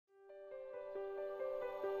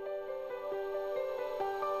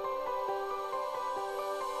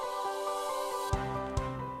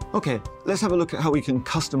Okay, let's have a look at how we can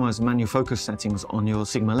customize manual focus settings on your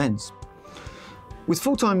Sigma lens. With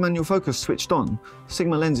full-time manual focus switched on,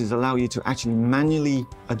 Sigma lenses allow you to actually manually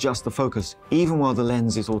adjust the focus even while the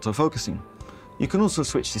lens is autofocusing. You can also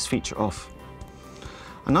switch this feature off.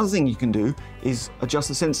 Another thing you can do is adjust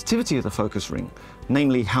the sensitivity of the focus ring,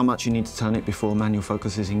 namely how much you need to turn it before manual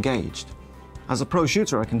focus is engaged. As a pro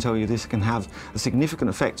shooter, I can tell you this can have a significant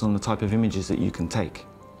effect on the type of images that you can take.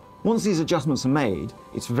 Once these adjustments are made,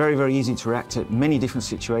 it's very easy to react to many different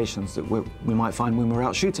situations that we might find when we're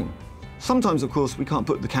out shooting. Sometimes, of course, we can't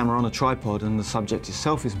put the camera on a tripod and the subject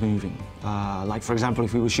itself is moving, like for example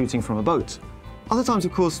if we were shooting from a boat. Other times,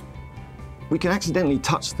 of course, we can accidentally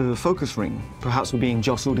touch the focus ring. Perhaps we're being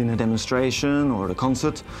jostled in a demonstration or at a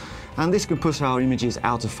concert, and this can push our images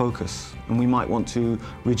out of focus, and we might want to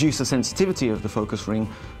reduce the sensitivity of the focus ring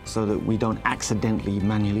so that we don't accidentally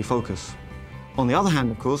manually focus. On the other hand,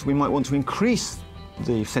 of course, we might want to increase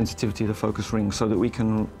the sensitivity of the focus ring so that we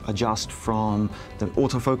can adjust from the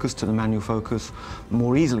autofocus to the manual focus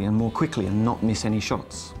more easily and more quickly and not miss any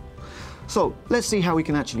shots. So let's see how we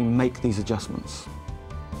can actually make these adjustments.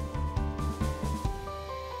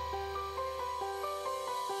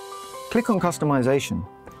 Click on Customization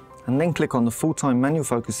and then click on the full-time manual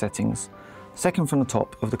focus settings, second from the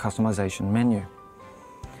top of the customization menu.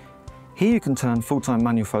 Here you can turn full-time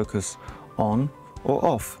manual focus on or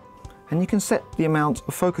off, and you can set the amount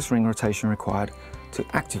of focus ring rotation required to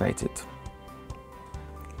activate it.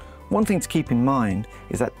 One thing to keep in mind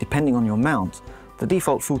is that depending on your mount, the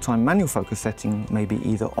default full-time manual focus setting may be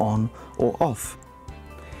either on or off.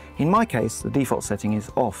 In my case, the default setting is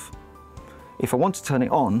off. If I want to turn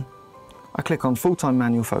it on, I click on full-time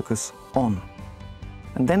manual focus on,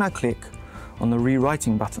 and then I click on the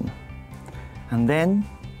rewriting button, and then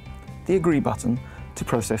the agree button to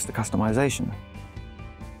process the customization.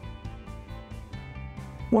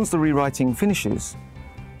 Once the rewriting finishes,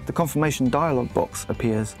 the confirmation dialog box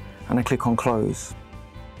appears and I click on close.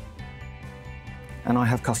 And I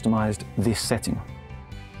have customized this setting.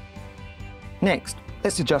 Next,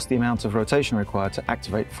 let's adjust the amount of rotation required to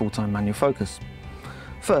activate full-time manual focus.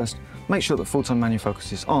 First, make sure that full-time manual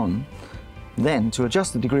focus is on. Then, to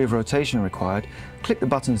adjust the degree of rotation required, click the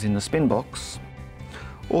buttons in the spin box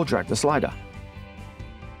or drag the slider.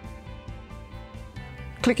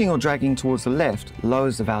 Clicking or dragging towards the left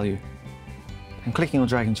lowers the value, and clicking or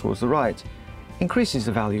dragging towards the right increases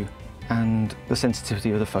the value and the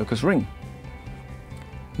sensitivity of the focus ring.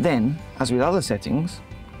 Then, as with other settings,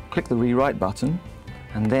 click the rewrite button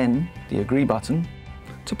and then the agree button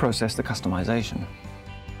to process the customization.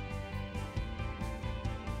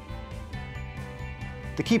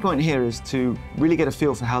 The key point here is to really get a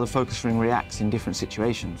feel for how the focus ring reacts in different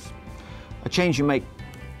situations. A change you make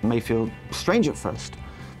may feel strange at first,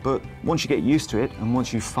 but once you get used to it and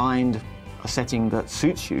once you find a setting that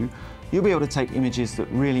suits you, you'll be able to take images that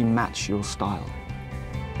really match your style.